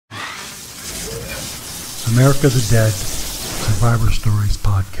America the Dead Survivor Stories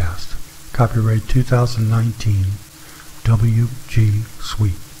Podcast. Copyright 2019. W.G.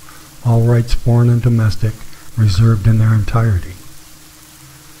 Sweet. All rights foreign and domestic reserved in their entirety.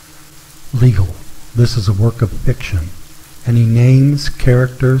 Legal. This is a work of fiction. Any names,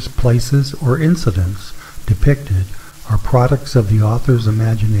 characters, places, or incidents depicted are products of the author's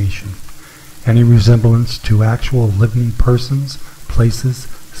imagination. Any resemblance to actual living persons, places,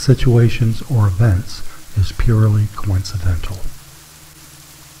 situations, or events is purely coincidental.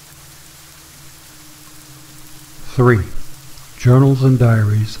 3. Journals and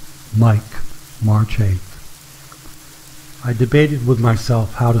Diaries, Mike, March 8th. I debated with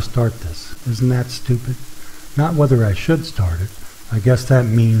myself how to start this. Isn't that stupid? Not whether I should start it. I guess that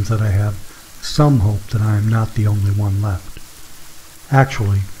means that I have some hope that I am not the only one left.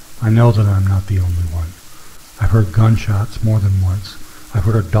 Actually, I know that I'm not the only one. I've heard gunshots more than once. I've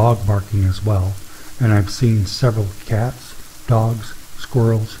heard a dog barking as well, and I've seen several cats, dogs,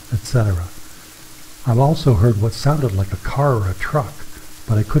 squirrels, etc. I've also heard what sounded like a car or a truck,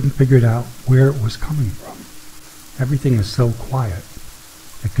 but I couldn't figure it out where it was coming from. Everything is so quiet.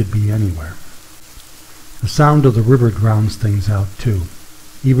 It could be anywhere. The sound of the river drowns things out too.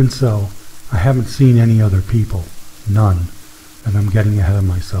 Even so, I haven't seen any other people. None. And I'm getting ahead of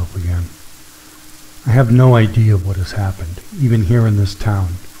myself again. I have no idea what has happened, even here in this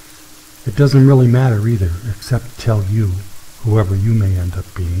town. It doesn't really matter either, except to tell you, whoever you may end up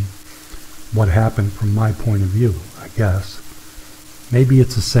being, what happened from my point of view, I guess. Maybe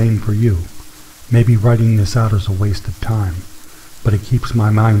it's the same for you. Maybe writing this out is a waste of time, but it keeps my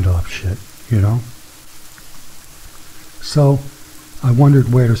mind off shit, you know? So, I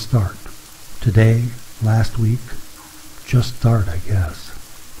wondered where to start. Today, last week, just start, I guess.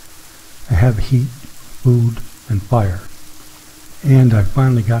 I have heat, food, and fire. And I've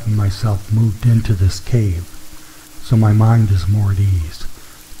finally gotten myself moved into this cave, so my mind is more at ease.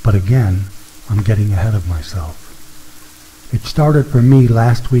 But again, I'm getting ahead of myself. It started for me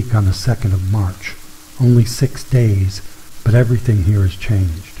last week on the 2nd of March. Only 6 days, but everything here has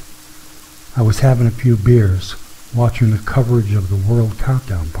changed. I was having a few beers, watching the coverage of the World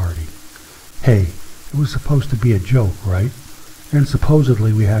Countdown Party. Hey, it was supposed to be a joke, right? And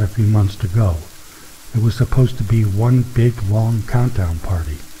supposedly we had a few months to go. It was supposed to be one big, long countdown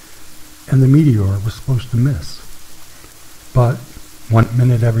party. And the meteor was supposed to miss. But 1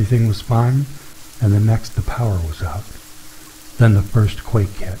 minute everything was fine, and the next the power was out. Then the first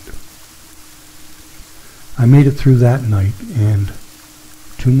quake hit. I made it through that night, and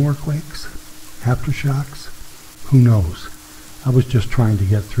 2 more quakes? Aftershocks? Who knows? I was just trying to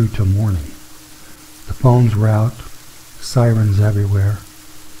get through till morning. The phones were out, sirens everywhere,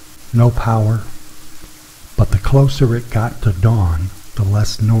 no power, but the closer it got to dawn, the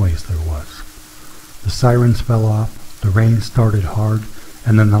less noise there was. The sirens fell off, the rain started hard,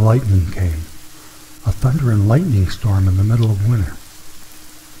 and then the lightning came. A thunder and lightning storm in the middle of winter.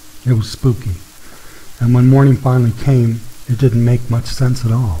 It was spooky, and when morning finally came, it didn't make much sense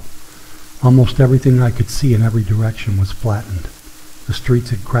at all. Almost everything I could see in every direction was flattened. The streets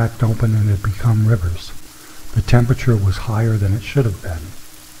had cracked open and had become rivers. The temperature was higher than it should have been,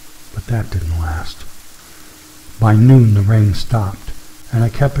 but that didn't last. By noon the rain stopped, and I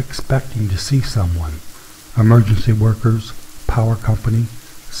kept expecting to see someone. Emergency workers, power company,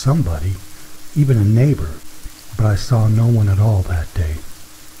 somebody, even a neighbor, but I saw no one at all that day.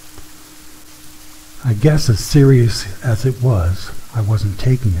 I guess as serious as it was, I wasn't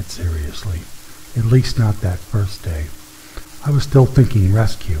taking it seriously, at least not that first day. I was still thinking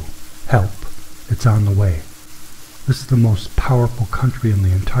rescue, help, it's on the way. This is the most powerful country in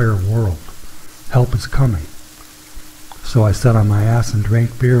the entire world. Help is coming. So I sat on my ass and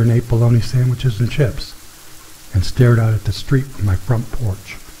drank beer and ate bologna sandwiches and chips, and stared out at the street from my front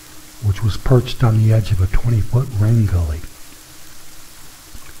porch, which was perched on the edge of a 20-foot rain gully.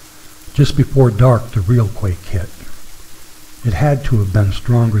 Just before dark, the real quake hit. It had to have been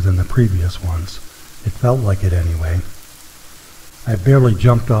stronger than the previous ones. It felt like it anyway. I barely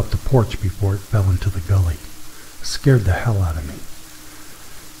jumped off the porch before it fell into the gully. It scared the hell out of me.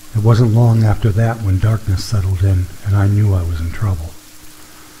 It wasn't long after that when darkness settled in, and I knew I was in trouble.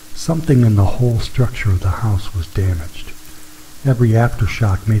 Something in the whole structure of the house was damaged. Every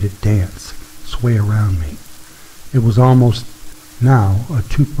aftershock made it dance, sway around me. It was almost now a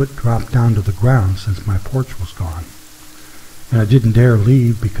 2-foot drop down to the ground since my porch was gone. And I didn't dare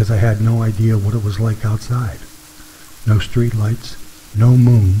leave because I had no idea what it was like outside. No street lights, no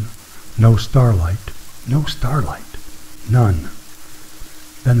moon, no starlight, none.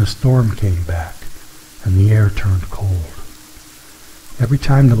 Then the storm came back, and the air turned cold. Every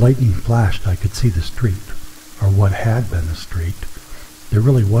time the lightning flashed, I could see the street. or what had been a street. There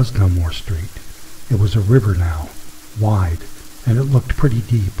really was no more street. It was a river now, wide, and it looked pretty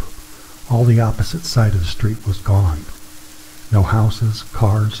deep. All the opposite side of the street was gone. No houses,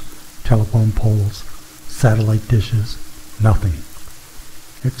 cars, telephone poles, satellite dishes, nothing.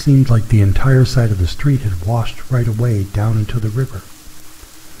 It seemed like the entire side of the street had washed right away down into the river.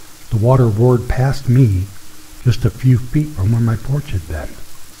 The water roared past me just a few feet from where my porch had been,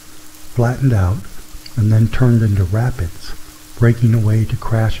 flattened out, and then turned into rapids, breaking away to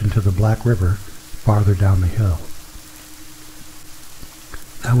crash into the Black River farther down the hill.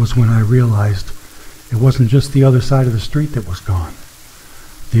 That was when I realized it wasn't just the other side of the street that was gone.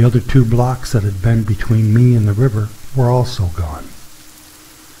 The other 2 blocks that had been between me and the river were also gone.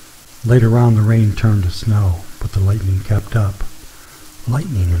 Later on, the rain turned to snow, but the lightning kept up.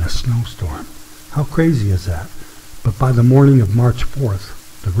 Lightning in a snowstorm. How crazy is that? But by the morning of March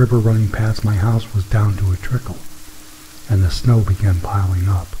 4th, the river running past my house was down to a trickle, and the snow began piling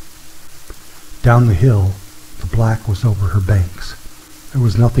up. Down the hill, the black was over her banks. There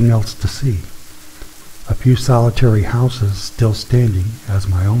was nothing else to see. A few solitary houses still standing, as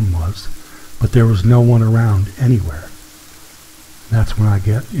my own was, but there was no one around anywhere. That's when I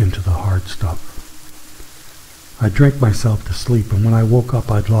get into the hard stuff. I drank myself to sleep, and when I woke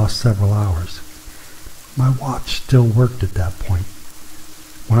up I'd lost several hours. My watch still worked at that point.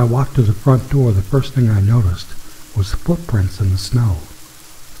 When I walked to the front door, the first thing I noticed was footprints in the snow.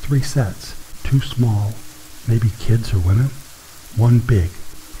 3 sets, 2 small, maybe kids or women, 1 big,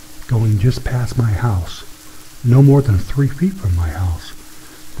 going just past my house, no more than 3 feet from my house,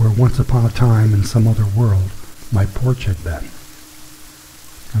 where once upon a time in some other world my porch had been.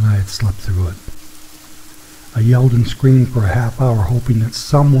 And I had slept through it. I yelled and screamed for a half hour, hoping that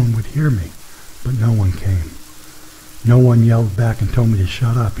someone would hear me, but no one came. No one yelled back and told me to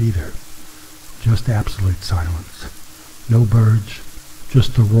shut up either. Just absolute silence. No birds,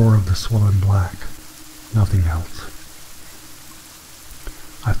 just the roar of the swollen black. Nothing else.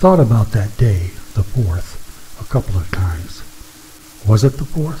 I thought about that day, the 4th, a couple of times. Was it the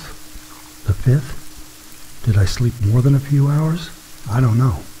 4th? The 5th? Did I sleep more than a few hours? I don't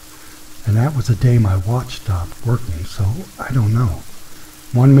know. And that was the day my watch stopped working, so I don't know.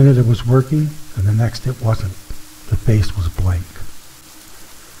 1 minute it was working, and the next it wasn't. The face was blank.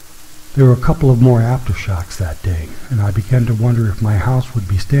 There were a couple of more aftershocks that day, and I began to wonder if my house would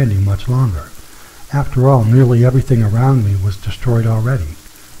be standing much longer. After all, nearly everything around me was destroyed already.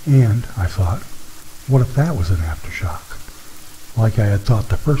 And, I thought, what if that was an aftershock? Like I had thought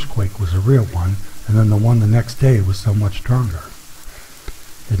the first quake was a real one, and then the one the next day was so much stronger.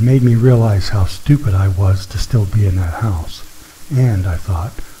 It made me realize how stupid I was to still be in that house. And, I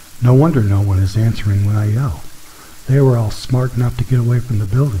thought, no wonder no one is answering when I yell. They were all smart enough to get away from the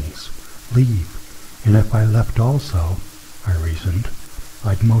buildings, leave, and if I left also, I reasoned,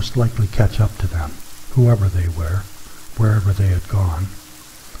 I'd most likely catch up to them, whoever they were, wherever they had gone.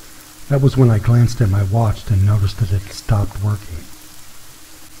 That was when I glanced at my watch and noticed that it had stopped working.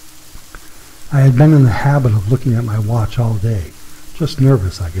 I had been in the habit of looking at my watch all day, just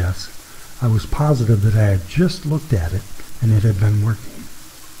nervous, I guess. I was positive that I had just looked at it and it had been working.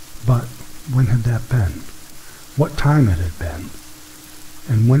 But when had that been? What time had it been?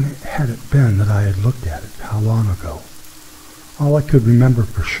 And when had it been that I had looked at it? How long ago? All I could remember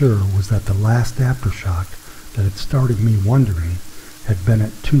for sure was that the last aftershock that had started me wondering had been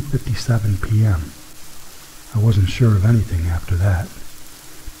at 2:57 p.m. I wasn't sure of anything after that.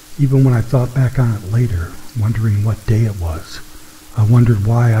 Even when I thought back on it later, wondering what day it was, I wondered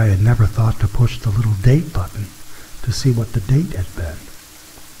why I had never thought to push the little date button to see what the date had been.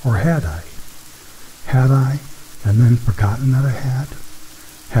 Or had I? Had I, and then forgotten that I had?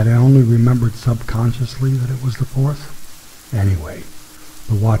 Had I only remembered subconsciously that it was the 4th? Anyway,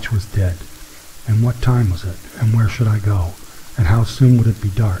 the watch was dead. And what time was it? And where should I go? And how soon would it be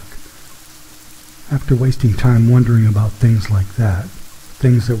dark? After wasting time wondering about things like that,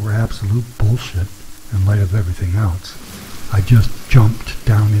 things that were absolute bullshit in light of everything else, I just jumped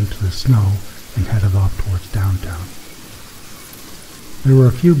down into the snow and headed off towards downtown. There were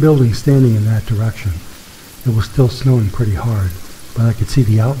a few buildings standing in that direction. It was still snowing pretty hard, but I could see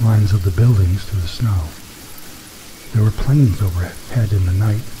the outlines of the buildings through the snow. There were planes overhead in the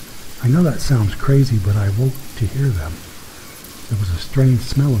night. I know that sounds crazy, but I woke to hear them. There was a strange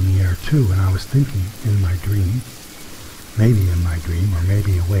smell in the air, too, and I was thinking, in my dream, maybe in my dream, or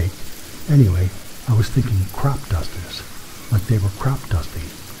maybe awake. Anyway, I was thinking crop dusters, like they were crop dusting,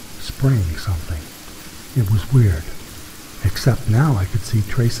 spraying something. It was weird, except now I could see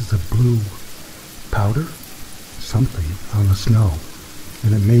traces of blue powder, something, on the snow,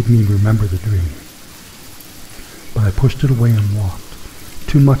 and it made me remember the dream. but I pushed it away and walked.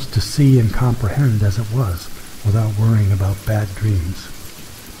 Too much to see and comprehend as it was, without worrying about bad dreams.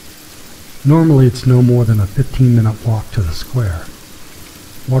 Normally it's no more than a 15-minute walk to the square.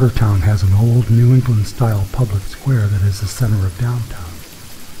 Watertown has an old New England-style public square that is the center of downtown.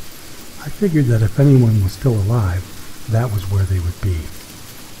 I figured that if anyone was still alive, that was where they would be.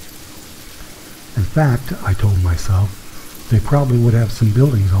 In fact, I told myself, they probably would have some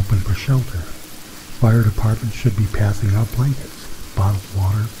buildings open for shelter. Fire departments should be passing out blankets, bottled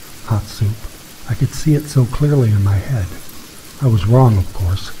water, hot soup. I could see it so clearly in my head. I was wrong, of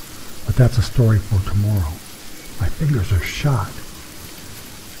course, but that's a story for tomorrow. My fingers are shot.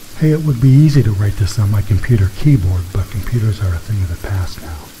 Hey, it would be easy to write this on my computer keyboard, but computers are a thing of the past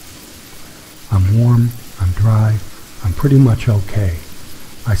now. I'm warm, I'm dry, I'm pretty much okay.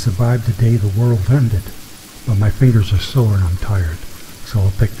 I survived the day the world ended, but my fingers are sore and I'm tired, so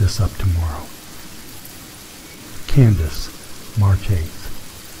I'll pick this up tomorrow. Candace, March 8th.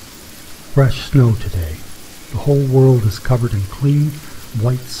 Fresh snow today. The whole world is covered in clean,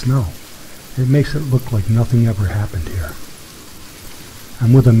 white snow. It makes it look like nothing ever happened here.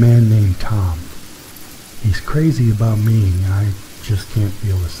 I'm with a man named Tom. He's crazy about me and I just can't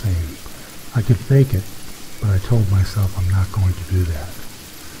feel the same. I could fake it, but I told myself I'm not going to do that.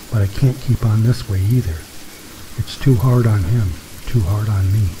 But I can't keep on this way either. It's too hard on him, too hard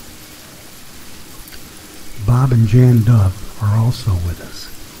on me. Bob and Jan Dove are also with us.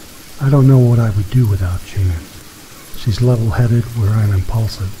 I don't know what I would do without Jan. She's level-headed where I'm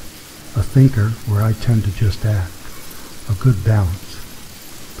impulsive, a thinker where I tend to just act, a good balance.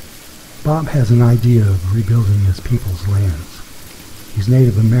 Bob has an idea of rebuilding his people's lands. He's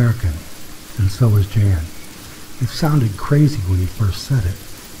Native American, and so is Jan. It sounded crazy when he first said it,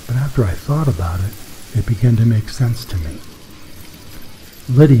 but after I thought about it, it began to make sense to me.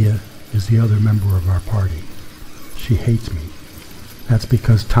 Lydia is the other member of our party. She hates me. That's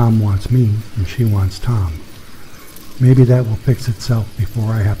because Tom wants me and she wants Tom. Maybe that will fix itself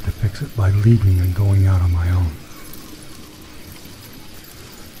before I have to fix it by leaving and going out on my own.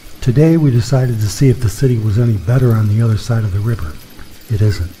 Today we decided to see if the city was any better on the other side of the river. It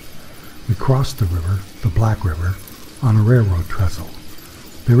isn't. We crossed the river, the Black River, on a railroad trestle.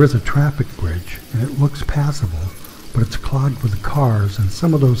 There is a traffic bridge, and it looks passable, but it's clogged with cars, and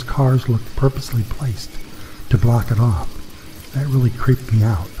some of those cars look purposely placed to block it off. That really creeped me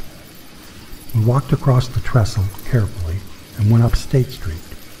out. We walked across the trestle carefully and went up State Street.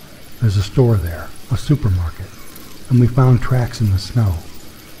 There's a store there, a supermarket, and we found tracks in the snow.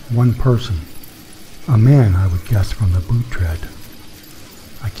 One person. A man, I would guess, from the boot tread.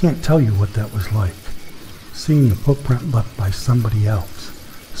 I can't tell you what that was like. Seeing the footprint left by somebody else,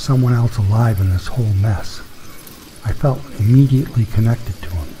 someone else alive in this whole mess. I felt immediately connected to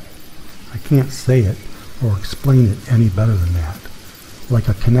him. I can't say it or explain it any better than that. Like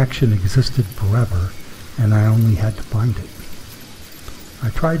a connection existed forever, and I only had to find it. I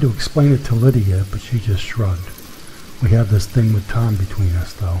tried to explain it to Lydia, but she just shrugged. We have this thing with Tom between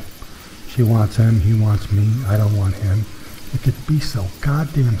us, though. She wants him, he wants me, I don't want him. It could be so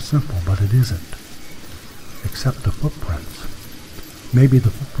goddamn simple, but it isn't. Except the footprints. Maybe the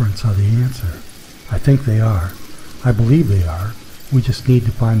footprints are the answer. I think they are. I believe they are. We just need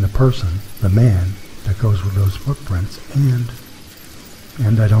to find the person, the man, that goes with those footprints,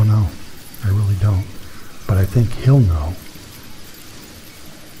 and I don't know. I really don't. But I think he'll know.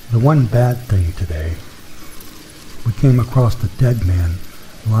 The one bad thing today, we came across a dead man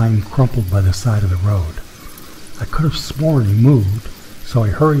lying crumpled by the side of the road. I could have sworn he moved, so I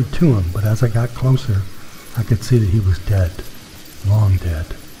hurried to him, but as I got closer, I could see that he was dead, long dead.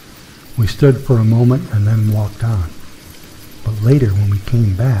 We stood for a moment and then walked on. But later, when we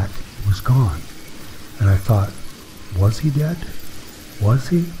came back, he was gone. And I thought, was he dead? Was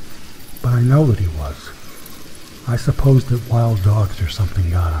he? But I know that he was. I suppose that wild dogs or something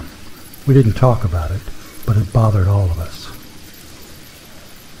got him. We didn't talk about it, but it bothered all of us.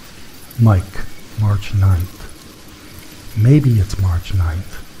 Mike, March 9th. Maybe it's March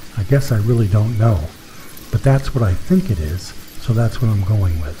 9th. I guess I really don't know. But that's what I think it is, so that's what I'm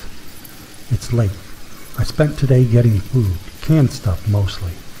going with. It's late. I spent today getting food, canned stuff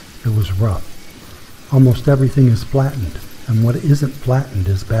mostly. It was rough. Almost everything is flattened, and what isn't flattened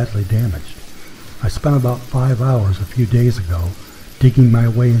is badly damaged. I spent about 5 hours a few days ago digging my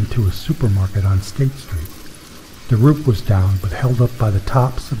way into a supermarket on State Street. The roof was down but held up by the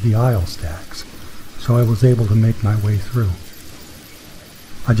tops of the aisle stacks, so I was able to make my way through.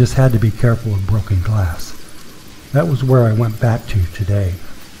 I just had to be careful of broken glass. That was where I went back to today.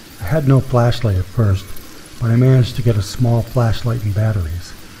 I had no flashlight at first, but I managed to get a small flashlight and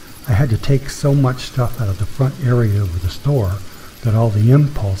batteries. I had to take so much stuff out of the front area of the store that all the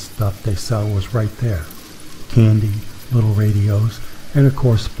impulse stuff they sell was right there. Candy, little radios, and of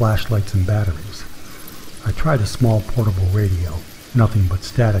course flashlights and batteries. I tried a small portable radio, nothing but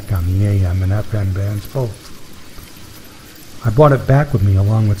static on the AM and FM bands both. I brought it back with me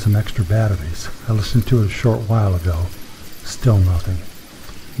along with some extra batteries. I listened to it a short while ago. Still nothing.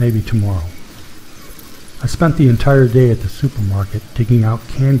 Maybe tomorrow. I spent the entire day at the supermarket digging out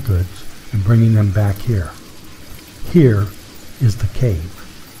canned goods and bringing them back here. Here is the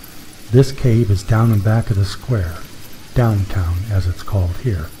cave. This cave is down and back of the square, downtown as it's called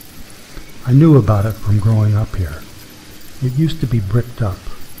here. I knew about it from growing up here. It used to be bricked up.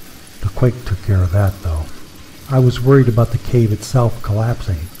 The quake took care of that though. I was worried about the cave itself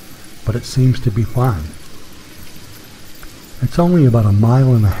collapsing, but it seems to be fine. It's only about 1.5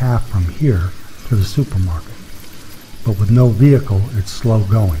 miles from here to the supermarket, but with no vehicle it's slow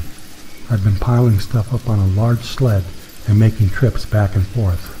going. I've been piling stuff up on a large sled and making trips back and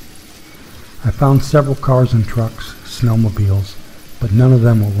forth. I found several cars and trucks, snowmobiles, but none of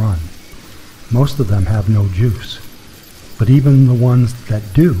them will run. Most of them have no juice, but even the ones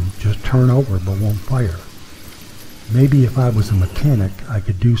that do just turn over but won't fire. Maybe if I was a mechanic I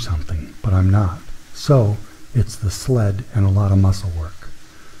could do something, but I'm not. So it's the sled and a lot of muscle work.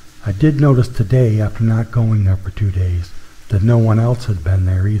 I did notice today, after not going there for 2 days, that no one else had been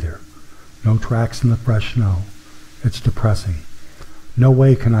there either. No tracks in the fresh snow. It's depressing. No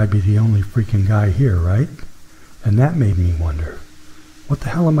way can I be the only freaking guy here, right? And that made me wonder, what the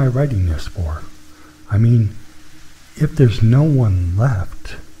hell am I writing this for? I mean, if there's no one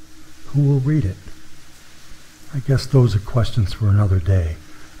left, who will read it? I guess those are questions for another day.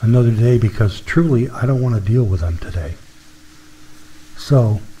 Another day because truly I don't want to deal with them today.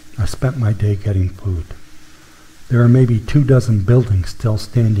 So I spent my day getting food. There are maybe 24 buildings still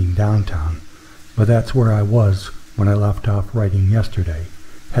standing downtown, but that's where I was when I left off writing yesterday,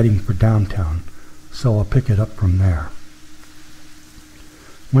 heading for downtown, so I'll pick it up from there.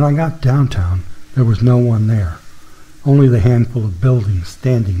 When I got downtown, there was no one there, only the handful of buildings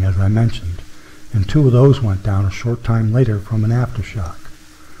standing as I mentioned, and 2 of those went down a short time later from an aftershock.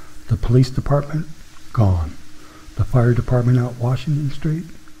 The police department? Gone. The fire department out Washington Street?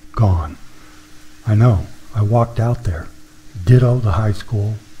 Gone. I know. I walked out there. Ditto the high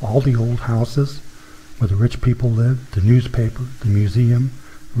school, all the old houses where the rich people lived, the newspaper, the museum.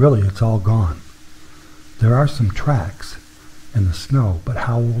 Really, it's all gone. There are some tracks in the snow, but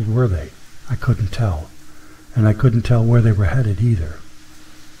how old were they? I couldn't tell. And I couldn't tell where they were headed either.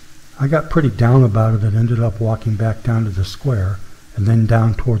 I got pretty down about it and ended up walking back down to the square and then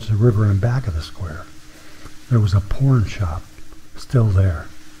down towards the river and back of the square. There was a porn shop still there.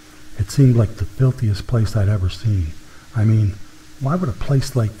 It seemed like the filthiest place I'd ever seen. I mean, why would a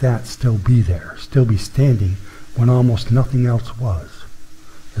place like that still be there, still be standing, when almost nothing else was?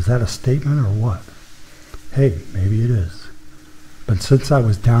 Is that a statement or what? Hey, maybe it is. But since I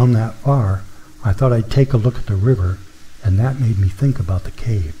was down that far, I thought I'd take a look at the river, and that made me think about the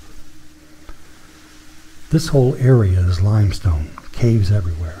cave. This whole area is limestone, caves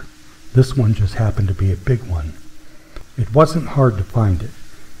everywhere. This one just happened to be a big one. It wasn't hard to find it.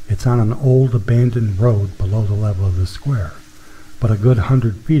 It's on an old abandoned road below the level of the square, but a good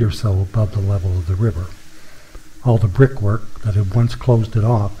 100 feet or so above the level of the river. All the brickwork that had once closed it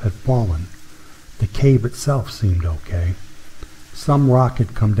off had fallen. The cave itself seemed okay. Some rock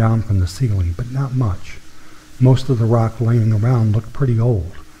had come down from the ceiling, but not much. Most of the rock laying around looked pretty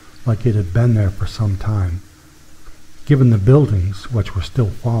old, like it had been there for some time. Given the buildings, which were still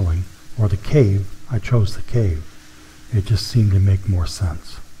falling, or the cave, I chose the cave. It just seemed to make more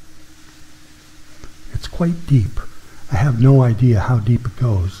sense. It's quite deep. I have no idea how deep it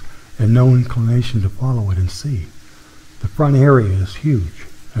goes, and no inclination to follow it and see. The front area is huge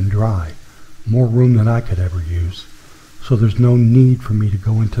and dry, more room than I could ever use, so there's no need for me to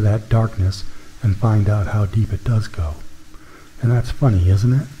go into that darkness and find out how deep it does go. And that's funny,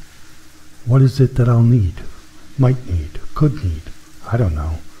 isn't it? What is it that I'll need? Might need, could need, I don't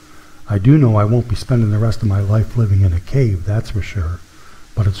know. I do know I won't be spending the rest of my life living in a cave, that's for sure.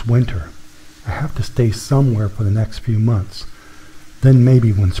 But it's winter. I have to stay somewhere for the next few months. Then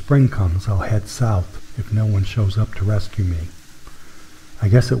maybe when spring comes, I'll head south if no one shows up to rescue me. I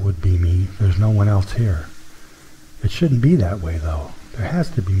guess it would be me. There's no one else here. It shouldn't be that way, though. There has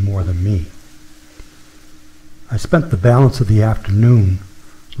to be more than me. I spent the balance of the afternoon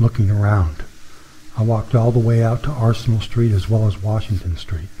looking around. I walked all the way out to Arsenal Street as well as Washington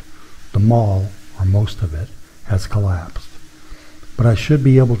Street. The mall, or most of it, has collapsed. But I should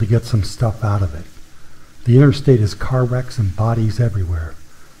be able to get some stuff out of it. The interstate is car wrecks and bodies everywhere.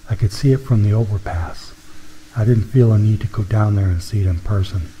 I could see it from the overpass. I didn't feel a need to go down there and see it in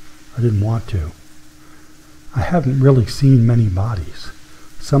person. I didn't want to. I haven't really seen many bodies.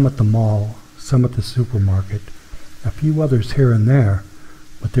 Some at the mall, some at the supermarket, a few others here and there,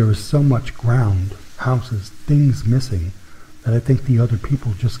 but there is so much ground, houses, things missing, that I think the other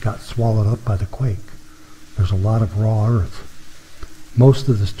people just got swallowed up by the quake. There's a lot of raw earth. Most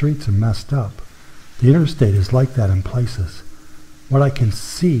of the streets are messed up. The interstate is like that in places. What I can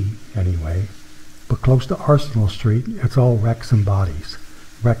see, anyway, but close to Arsenal Street, it's all wrecks and bodies,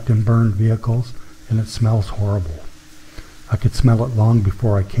 wrecked and burned vehicles, and it smells horrible. I could smell it long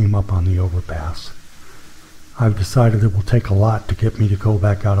before I came up on the overpass. I've decided it will take a lot to get me to go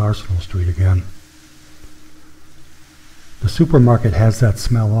back out Arsenal Street again. The supermarket has that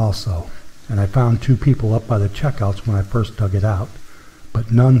smell also, and I found 2 people up by the checkouts when I first dug it out,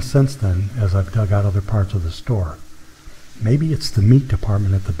 but none since then as I've dug out other parts of the store. Maybe it's the meat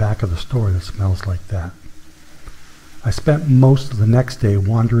department at the back of the store that smells like that. I spent most of the next day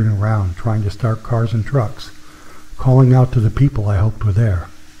wandering around trying to start cars and trucks, calling out to the people I hoped were there.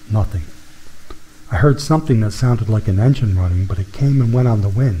 Nothing. I heard something that sounded like an engine running, but it came and went on the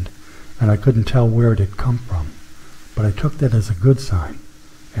wind, and I couldn't tell where it had come from. But I took that as a good sign.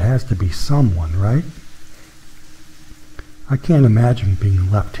 It has to be someone, right? I can't imagine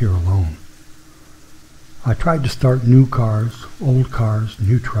being left here alone. I tried to start new cars, old cars,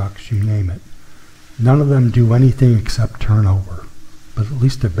 new trucks, you name it. None of them do anything except turn over, but at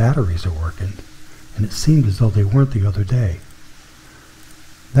least their batteries are working, and it seemed as though they weren't the other day.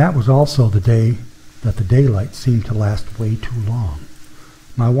 That was also the day that the daylight seemed to last way too long.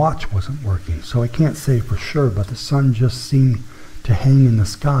 My watch wasn't working, so I can't say for sure, but the sun just seemed to hang in the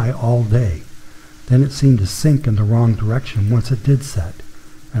sky all day. Then it seemed to sink in the wrong direction once it did set,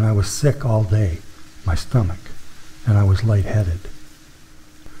 and I was sick all day, my stomach, and I was lightheaded.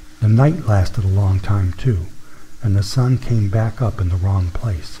 The night lasted a long time too, and the sun came back up in the wrong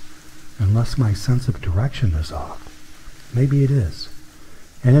place, unless my sense of direction is off. Maybe it is.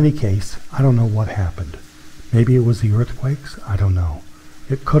 In any case, I don't know what happened. Maybe it was the earthquakes, I don't know.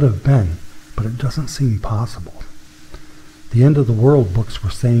 It could have been, but it doesn't seem possible. The end of the world books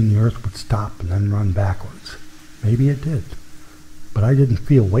were saying the earth would stop and then run backwards. Maybe it did. But I didn't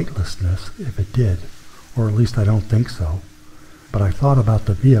feel weightlessness if it did, or at least I don't think so. But I thought about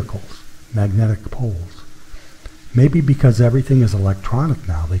the vehicles, magnetic poles. Maybe because everything is electronic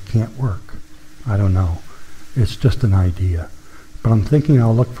now, they can't work. I don't know. It's just an idea. But I'm thinking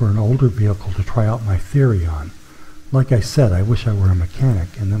I'll look for an older vehicle to try out my theory on. Like I said, I wish I were a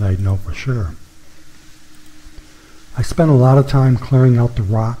mechanic, and then I'd know for sure. I spent a lot of time clearing out the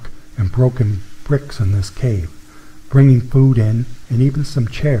rock and broken bricks in this cave, bringing food in, and even some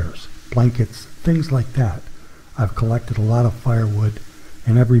chairs, blankets, things like that. I've collected a lot of firewood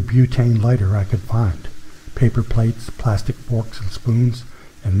and every butane lighter I could find, paper plates, plastic forks and spoons,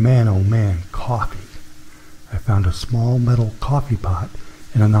 and man oh man, coffee. I found a small metal coffee pot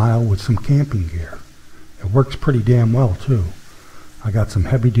in an aisle with some camping gear. It works pretty damn well too. I got some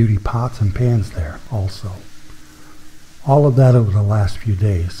heavy-duty pots and pans there also. All of that over the last few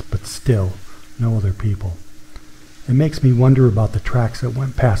days, but still, no other people. It makes me wonder about the tracks that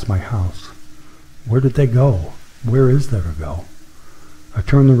went past my house. Where did they go? Where is there to go? I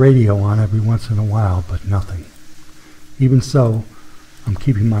turn the radio on every once in a while, but nothing. Even so, I'm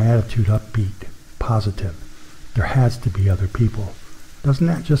keeping my attitude upbeat, positive. There has to be other people. Doesn't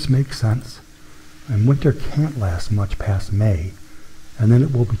that just make sense? And winter can't last much past May, and then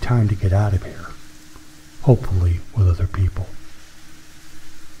it will be time to get out of here. Hopefully with other people.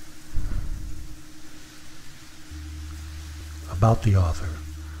 About the author.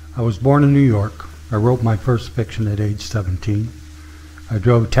 I was born in New York. I wrote my first fiction at age 17. I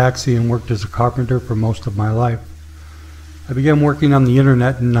drove a taxi and worked as a carpenter for most of my life. I began working on the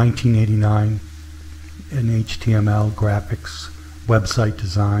internet in 1989 in HTML, graphics, website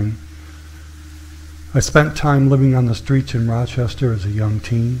design. I spent time living on the streets in Rochester as a young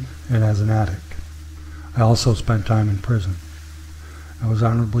teen and as an addict. I also spent time in prison. I was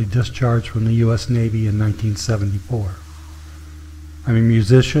honorably discharged from the U.S. Navy in 1974. I'm a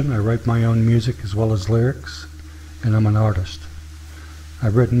musician. I write my own music as well as lyrics, and I'm an artist.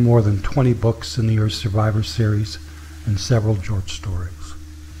 I've written more than 20 books in the Earth Survivor series and several short stories.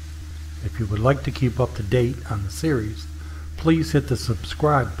 If you would like to keep up to date on the series, please hit the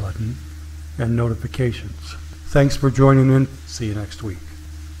subscribe button and notifications. Thanks for joining in. See you next week.